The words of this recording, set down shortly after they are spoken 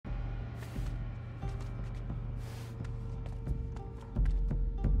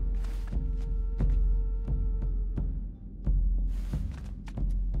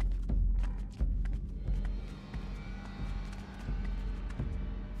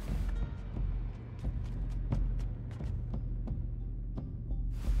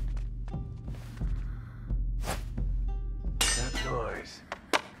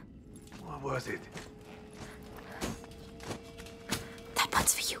Not worth it. That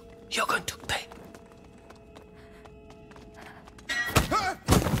one's for you. You're going to pay.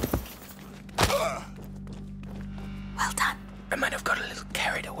 Well done. I might have got a little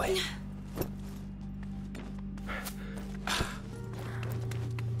carried away.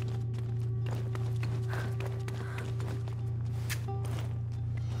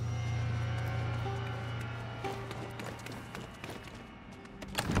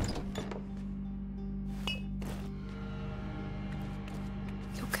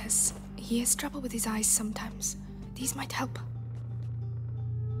 Lucas, he has trouble with his eyes sometimes. These might help.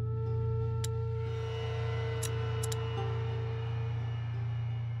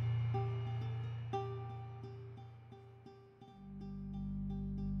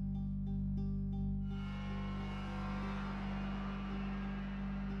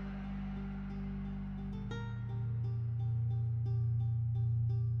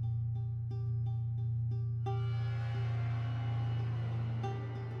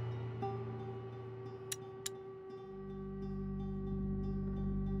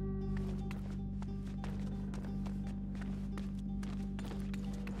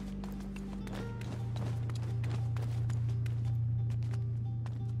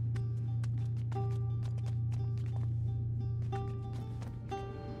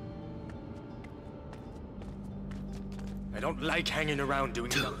 I don't like hanging around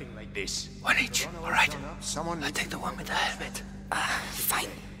doing nothing like this. One each, alright? I take the one with the helmet. Fine.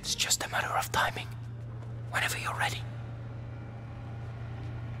 It's just a matter of timing. Whenever you're ready.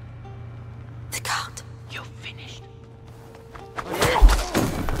 The card. You're finished.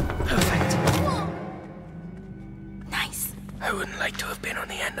 Perfect. Nice. I wouldn't like to have been on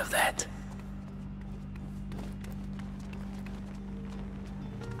the end of that.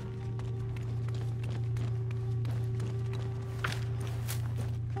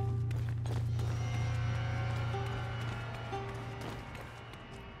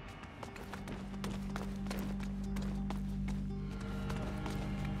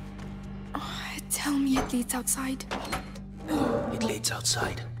 Tell me it leads outside. It leads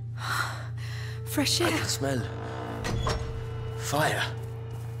outside. Fresh I air. can smell fire.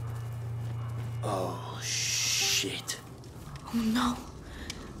 Oh, shit. Oh no.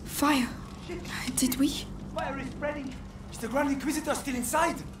 Fire. Did we? Fire is spreading. Is the Grand Inquisitor still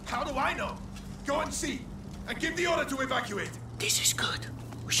inside? How do I know? Go and see. And give the order to evacuate. This is good.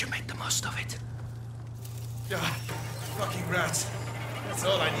 We should make the most of it. Ah, fucking rats. That's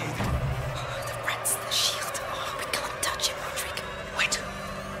all I need. Rats, the shield. Oh, we can't touch him, Roderick. Wait.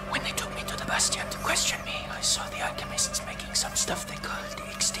 When they took me to the Bastion to question me, I saw the alchemists making some stuff they call the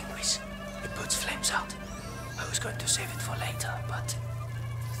Exstinguis. It puts flames out. I was going to save it for later, but...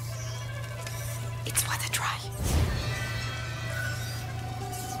 It's worth a try.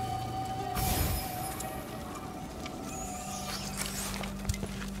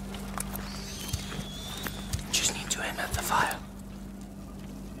 just need to aim at the fire.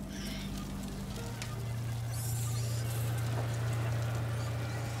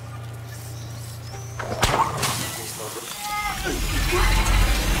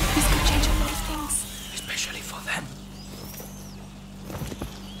 This could change a lot of things. Especially for them.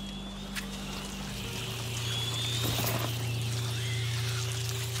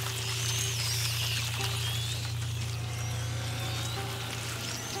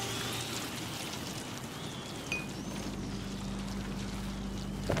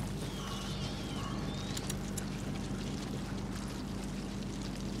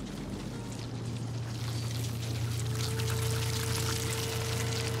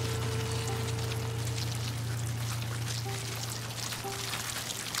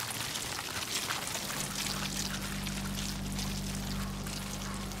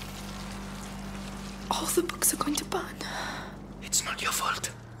 All the books are going to burn. It's not your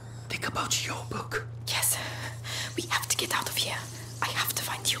fault. Think about your book. Yes. We have to get out of here. I have to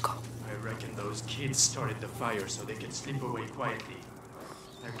find Hugo. I reckon those kids started the fire so they can slip away quietly.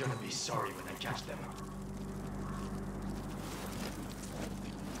 They're gonna be sorry when I catch them.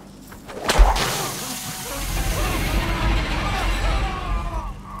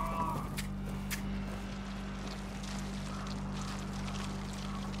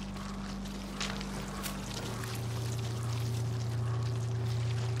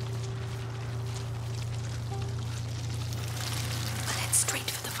 Let's straight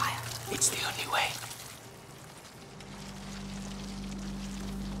for the fire. It's the only way.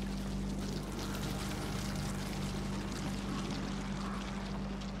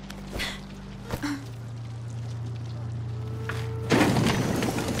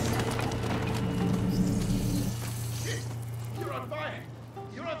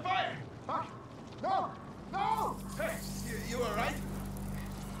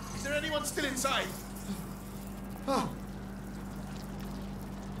 anyone still inside? Oh.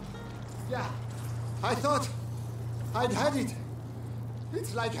 Yeah, I thought I'd had it.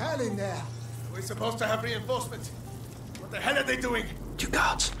 It's like hell in there. We're supposed to have reinforcements. What the hell are they doing? 2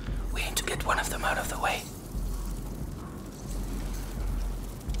 guards. We need to get one of them out of the way.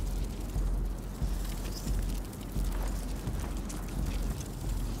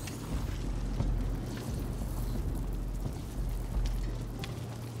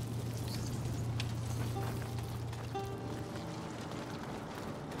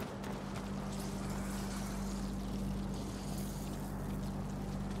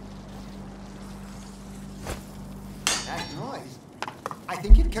 That noise. I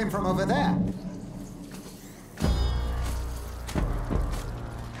think it came from over there.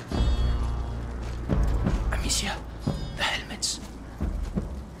 Amicia, the helmets.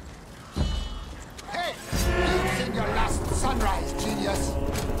 Hey! You've seen your last sunrise, genius!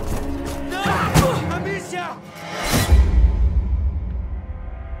 No! Amicia!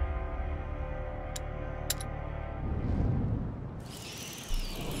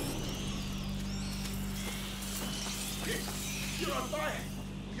 You're on fire!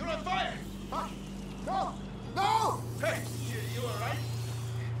 You're on fire! Huh? No! No! Hey, you alright?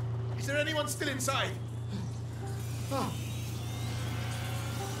 Is there anyone still inside? Oh.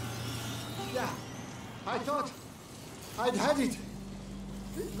 Yeah, I thought I'd had it.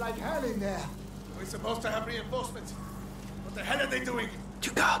 It's like hell in there. We're supposed to have reinforcements. What the hell are they doing?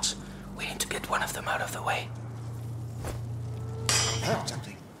 2 guards. We need to get one of them out of the way. I heard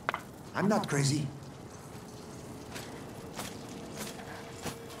something. I'm not crazy.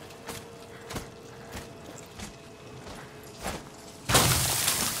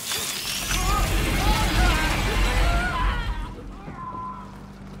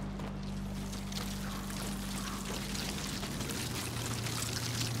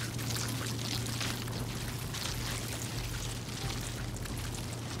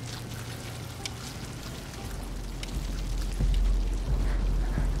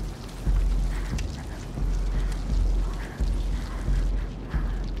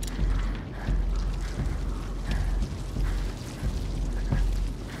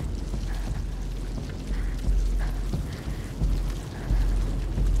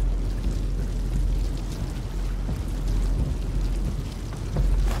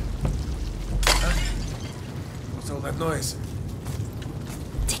 What's all that noise?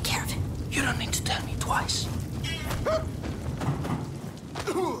 Take care of him. You don't need to tell me twice.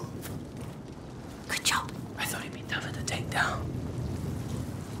 Good job. I thought he'd be tougher to take down.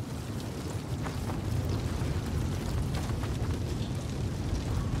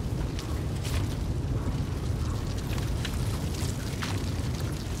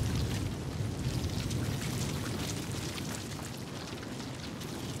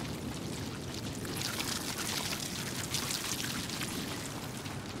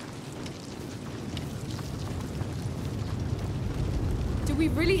 Do we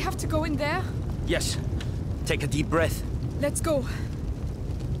really have to go in there? Yes. Take a deep breath. Let's go.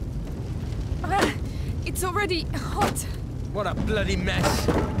 Ah, it's already hot. What a bloody mess.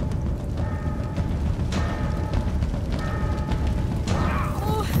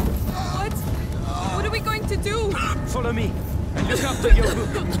 Oh, what? What are we going to do? Follow me and look after your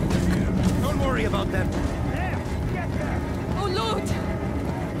book. Don't worry about them. Oh, Lord!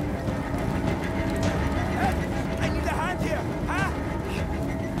 I need a hand here, huh?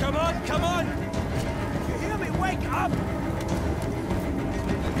 Come on, come on! You hear me? Wake up!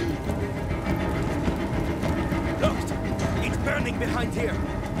 Look! It's burning behind here.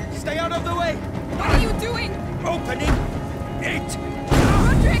 Stay out of the way! What are you doing? Opening it!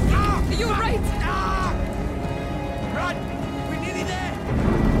 Roderick! Are you alright? Run! We're nearly there!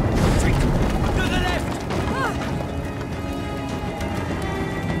 Take to the left! Ah,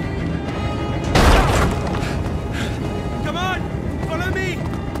 Come on! Follow me!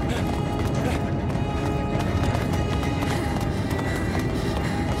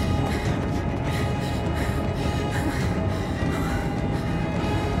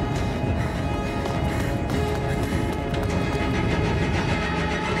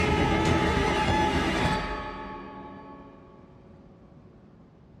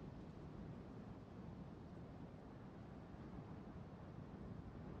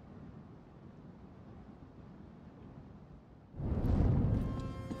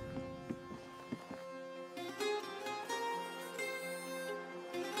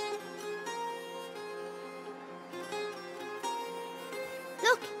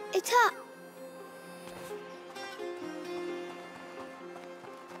 Look, it's up.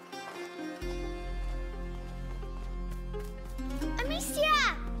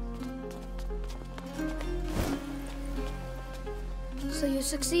 Amicia! So you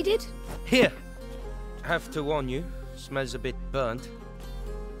succeeded? Here. Have to warn you, smells a bit burnt.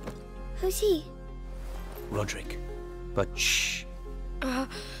 Who's he? Roderick. But shh. The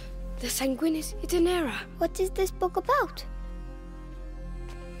Sanguinis Itinera. What is this book about?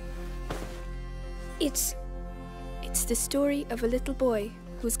 It's the story of a little boy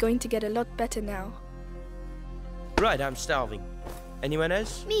who's going to get a lot better now. Right, I'm starving. Anyone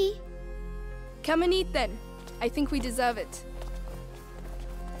else? Me. Come and eat then. I think we deserve it.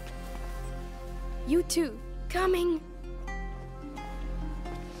 You too. Coming.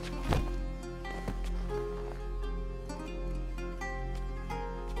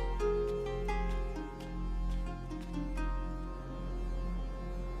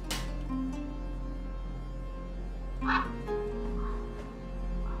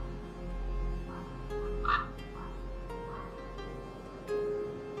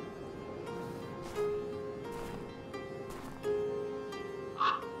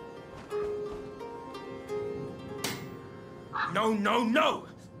 No, no, no!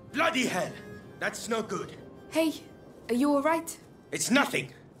 Bloody hell! That's no good. Hey, are you alright? It's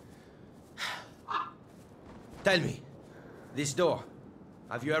nothing! Tell me, this door,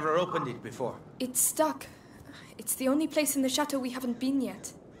 have you ever opened it before? It's stuck. It's the only place in the chateau we haven't been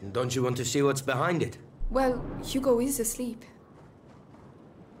yet. Don't you want to see what's behind it? Well, Hugo is asleep.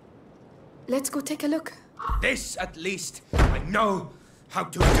 Let's go take a look. This, at least, I know how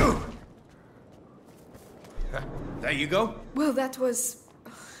to do! There you go. Well, that was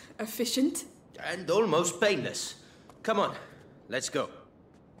efficient. And almost painless. Come on, let's go.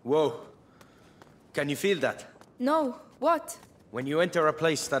 Whoa. Can you feel that? No, what? When you enter a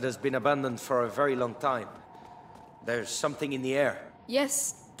place that has been abandoned for a very long time, there's something in the air.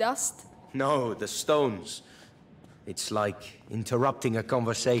 Yes, dust. No, the stones. It's like interrupting a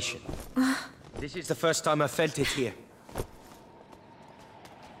conversation. This is the first time I felt it here.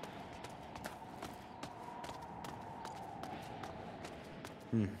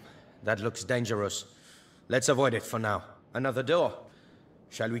 That looks dangerous. Let's avoid it for now. Another door.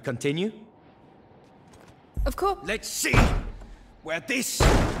 Shall we continue? Of course. Let's see where this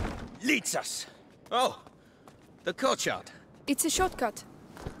leads us. Oh, the courtyard. It's a shortcut.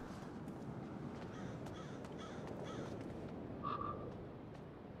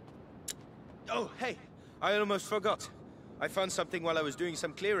 Oh, hey, I almost forgot. I found something while I was doing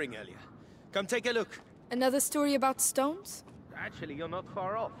some clearing earlier. Come take a look. Another story about stones? Actually, you're not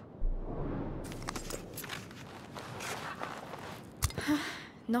far off.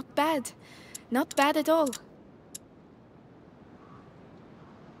 Not bad. Not bad at all.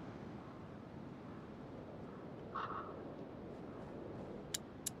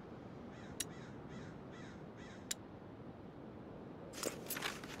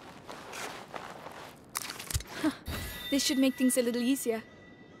 This should make things a little easier.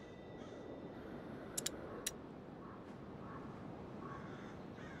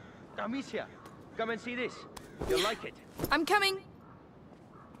 Amicia, come and see this. You'll like it. I'm coming.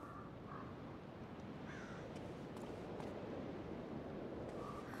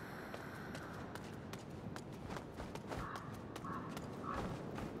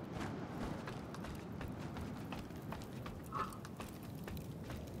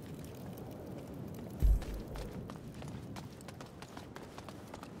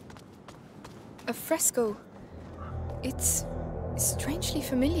 A fresco. It's strangely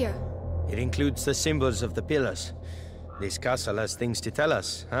familiar. It includes the symbols of the pillars. This castle has things to tell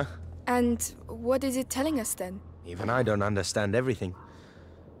us, huh? And what is it telling us then? Even I don't understand everything.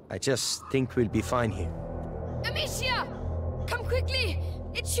 I just think we'll be fine here. Amicia! Come quickly!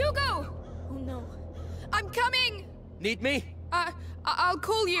 It's Hugo! Oh no. I'm coming! Need me? I'll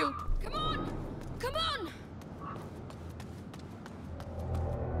call you. Come on! Come on!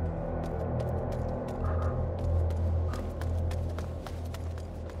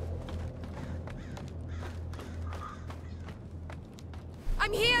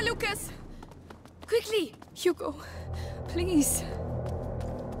 I'm here, Lucas! Quickly! Hugo, please.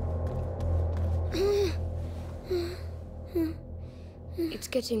 It's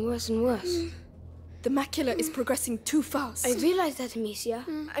getting worse and worse. The macula is progressing too fast. I realize that, Amicia.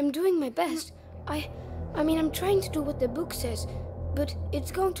 I'm doing my best. I mean, I'm trying to do what the book says, but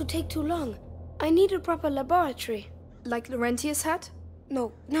it's going to take too long. I need a proper laboratory. Like Laurentius had?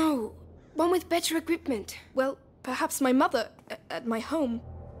 No. One with better equipment. Well, perhaps my mother, at my home.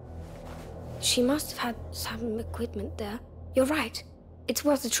 She must have had some equipment there. You're right. It's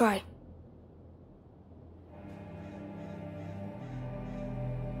worth a try.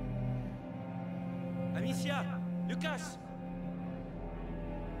 Amicia! Lucas!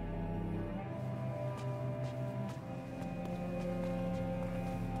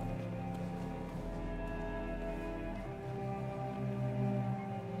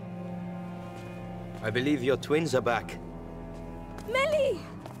 I believe your twins are back. Melly!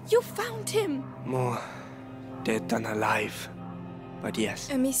 You found him! More dead than alive. But yes.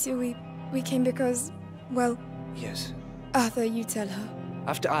 Amicia, we came because, well... Yes. Arthur, you tell her.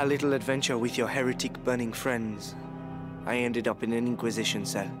 After our little adventure with your heretic-burning friends, I ended up in an Inquisition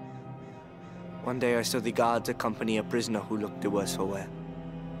cell. One day I saw the guards accompany a prisoner who looked the worse for wear.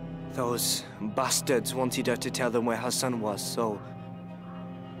 Those bastards wanted her to tell them where her son was, so...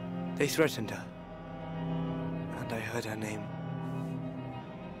 they threatened her. And I heard her name.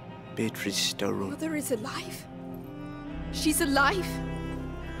 Beatrice Starun. Mother is alive? She's alive?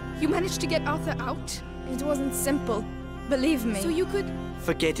 You managed to get Arthur out? It wasn't simple. Believe me. So you could...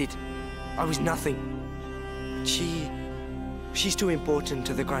 Forget it. I was nothing. But she's too important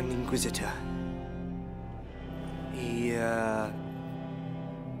to the Grand Inquisitor. He,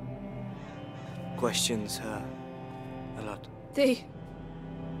 questions her a lot. They...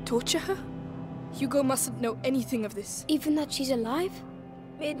 torture her? Hugo mustn't know anything of this. Even that she's alive?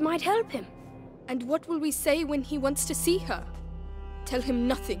 It might help him. And what will we say when he wants to see her? Tell him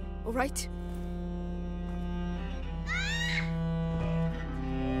nothing, all right?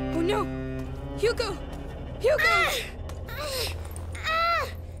 Oh no! Hugo! Hugo!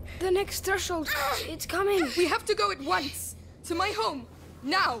 The next threshold. It's coming. We have to go at once. To my home.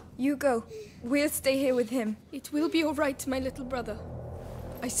 Now! You go. We'll stay here with him. It will be all right, my little brother.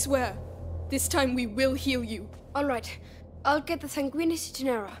 I swear. This time we will heal you. All right. I'll get the Sanguinis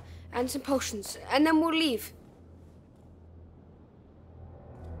Itinera and some potions, and then we'll leave.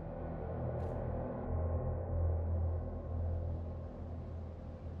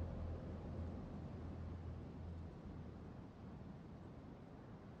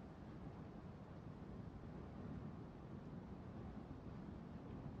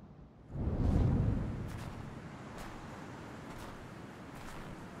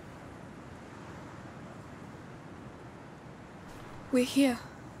 We're here.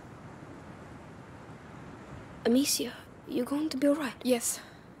 Amicia, you going to be all right? Yes.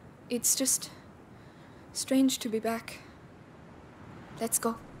 It's just... strange to be back. Let's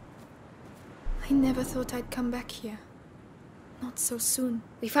go. I never thought I'd come back here. Not so soon.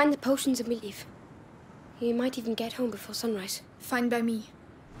 We find the potions and we leave. You might even get home before sunrise. Fine by me.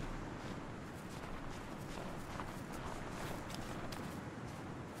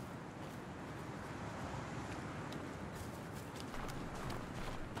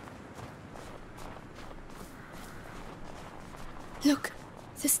 Look,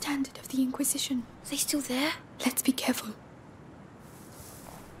 the standard of the Inquisition. Are they still there? Let's be careful.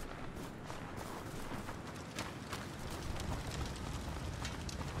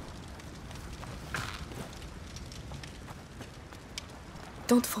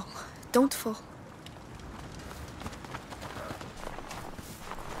 Don't fall. Don't fall.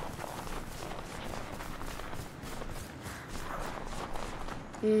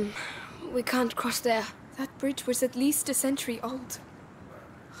 We can't cross there. That bridge was at least a century old.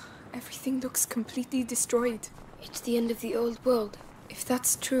 Everything looks completely destroyed. It's the end of the old world. If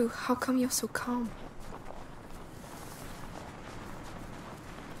that's true, how come you're so calm?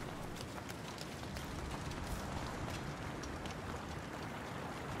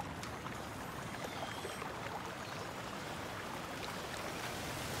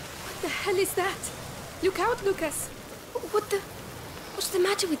 What the hell is that? Look out, Lucas! What's the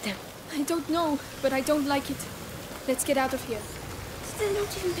matter with them? I don't know, but I don't like it. Let's get out of here. They're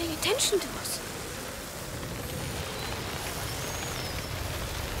not even paying attention to us.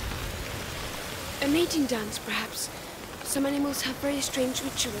 A mating dance, perhaps. Some animals have very strange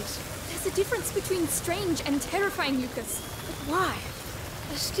rituals. There's a difference between strange and terrifying, Lucas. But why?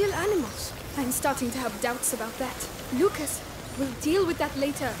 They're still animals. I'm starting to have doubts about that. Lucas, we'll deal with that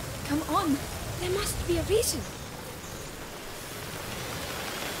later. Come on. There must be a reason.